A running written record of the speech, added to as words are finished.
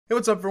Hey,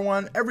 what's up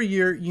everyone? Every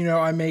year,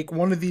 I make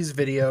one of these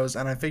videos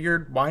and I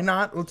figured, why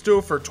not? Let's do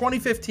it for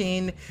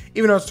 2015,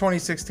 even though it's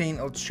 2016,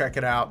 let's check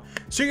it out.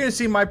 So you're gonna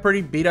see my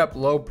pretty beat up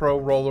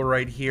Lowepro Roller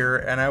right here,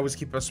 and I always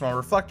keep a small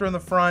reflector in the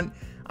front.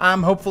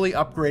 I'm hopefully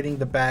upgrading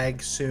the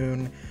bag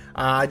soon.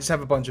 I just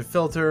have a bunch of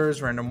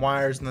filters, random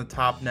wires in the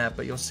top net,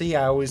 but you'll see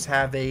I always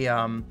have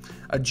a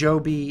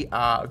Joby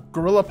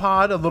Gorilla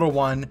Pod, a little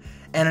one,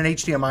 and an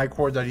HDMI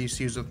cord that I used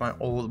to use with my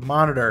old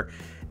monitor.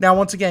 Now,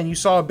 once again, you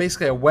saw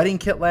basically a wedding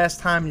kit last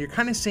time, and you're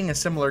kind of seeing a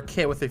similar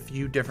kit with a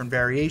few different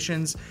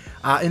variations.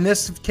 In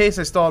this case,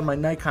 I still have my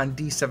Nikon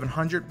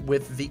D700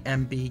 with the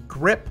MB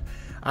grip.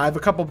 I have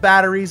a couple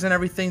batteries and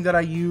everything that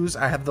I use.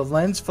 I have the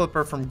lens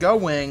flipper from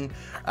Going,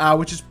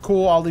 which is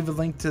cool. I'll leave a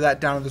link to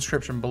that down in the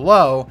description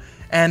below.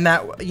 And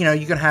that,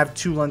 you can have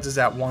two lenses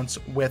at once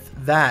with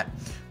that.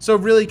 So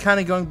really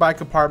kind of going by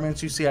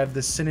compartments, you see I have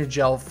the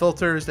Cinegel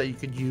filters that you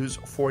could use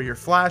for your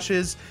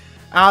flashes.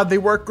 They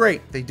work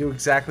great. They do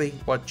exactly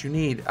what you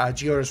need.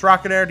 Geodis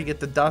Rocket Air to get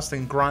the dust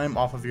and grime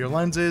off of your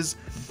lenses.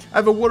 I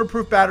have a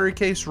waterproof battery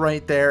case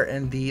right there,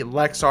 and the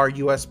Lexar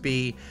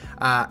USB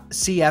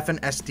CF and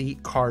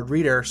SD card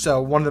reader.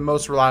 So one of the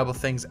most reliable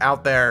things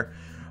out there.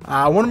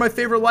 One of my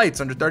favorite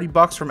lights, under 30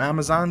 bucks from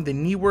Amazon, the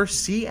Neewer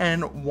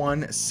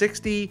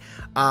CN160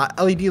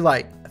 LED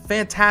light.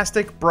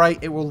 Fantastic, bright,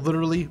 it will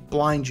literally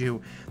blind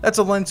you. That's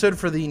a lens hood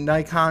for the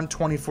Nikon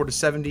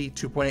 24-70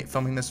 2.8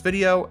 filming this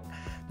video.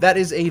 That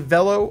is a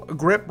Vello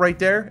grip right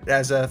there. It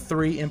has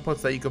 3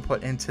 inputs that you could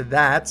put into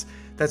that.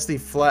 That's the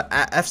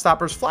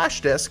f-stoppers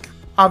flash disc.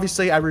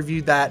 Obviously, I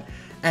reviewed that,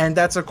 and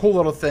that's a cool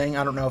little thing.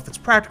 I don't know if it's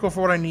practical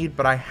for what I need,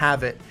 but I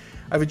have it.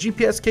 I have a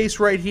GPS case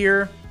right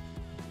here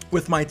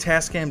with my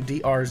Tascam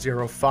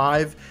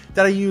DR05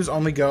 that I use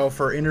on the go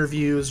for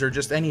interviews or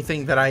just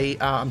anything that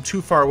I'm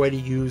too far away to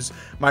use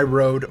my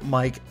Rode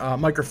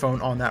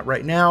microphone on that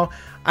right now.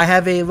 I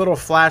have a little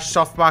flash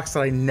softbox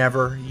that I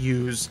never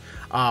use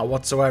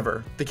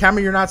whatsoever. The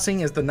camera you're not seeing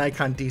is the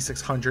Nikon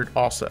D600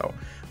 also.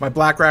 My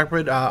Black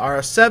Rapid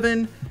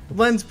RS7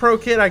 Lens Pro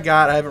kit I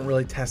haven't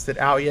really tested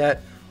out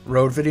yet.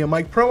 Rode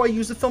VideoMic Pro I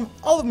use to film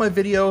all of my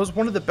videos.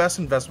 One of the best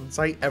investments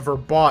I ever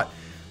bought.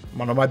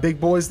 One of my big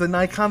boys, the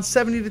Nikon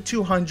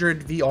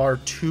 70-200 VR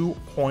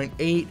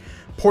 2.8.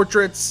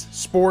 Portraits,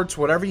 sports,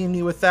 whatever you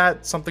need with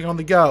that, something on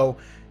the go.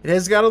 It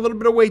has got a little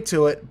bit of weight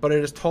to it, but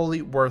it is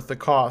totally worth the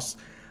cost.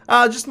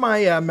 Just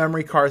my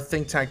memory card,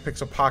 ThinkTank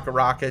Pixel Pocket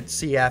Rocket,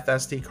 CF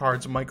SD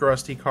cards, micro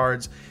SD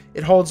cards.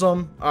 It holds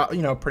them,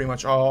 pretty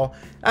much all.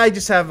 I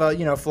just have,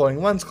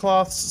 floating lens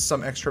cloths,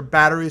 some extra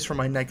batteries for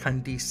my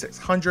Nikon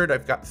D600.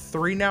 I've got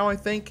 3 now, I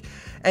think,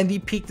 and the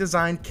Peak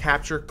Design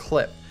Capture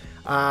Clip.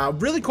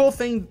 Really cool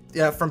thing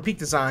from Peak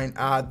Design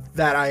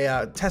that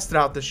I tested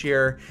out this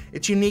year.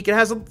 It's unique. It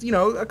has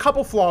a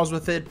couple flaws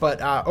with it,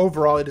 but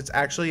overall it is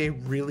actually a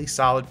really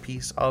solid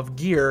piece of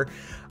gear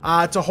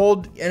to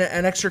hold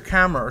an extra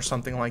camera or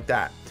something like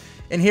that.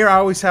 And here I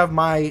always have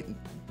my,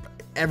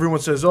 everyone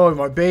says, oh,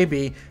 my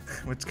baby,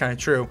 it's kind of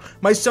true,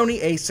 my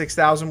Sony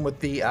a6000 with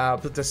the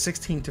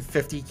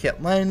 16-50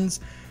 kit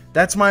lens.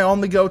 That's my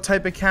on-the-go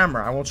type of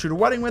camera. I won't shoot a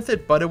wedding with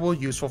it, but it will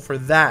be useful for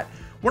that.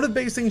 One of the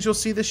biggest things you'll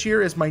see this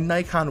year is my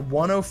Nikon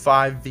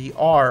 105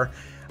 VR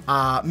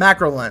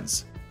macro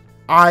lens.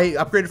 I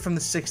upgraded from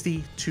the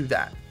 60 to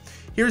that.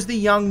 Here's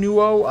the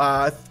Yongnuo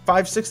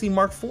 560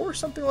 Mark IV,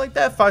 something like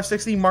that,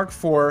 560 Mark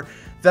IV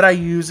that I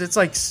use. It's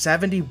like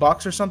 70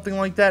 bucks or something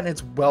like that, and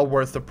it's well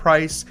worth the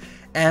price.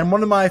 And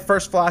one of my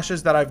first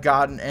flashes that I've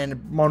gotten,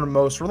 and one of the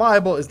most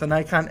reliable, is the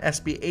Nikon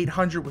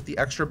SB800 with the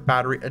extra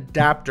battery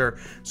adapter.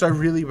 So I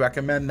really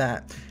recommend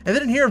that. And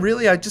then in here,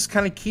 really, I just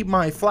kind of keep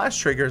my flash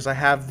triggers. I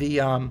have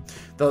the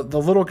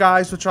little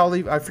guys, which I'll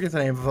leave. I forget the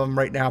name of them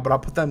right now, but I'll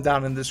put them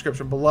down in the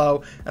description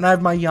below. And I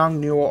have my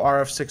Yongnuo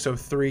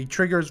RF603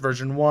 triggers,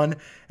 version 1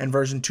 and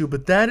version 2.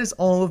 But that is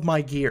all of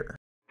my gear.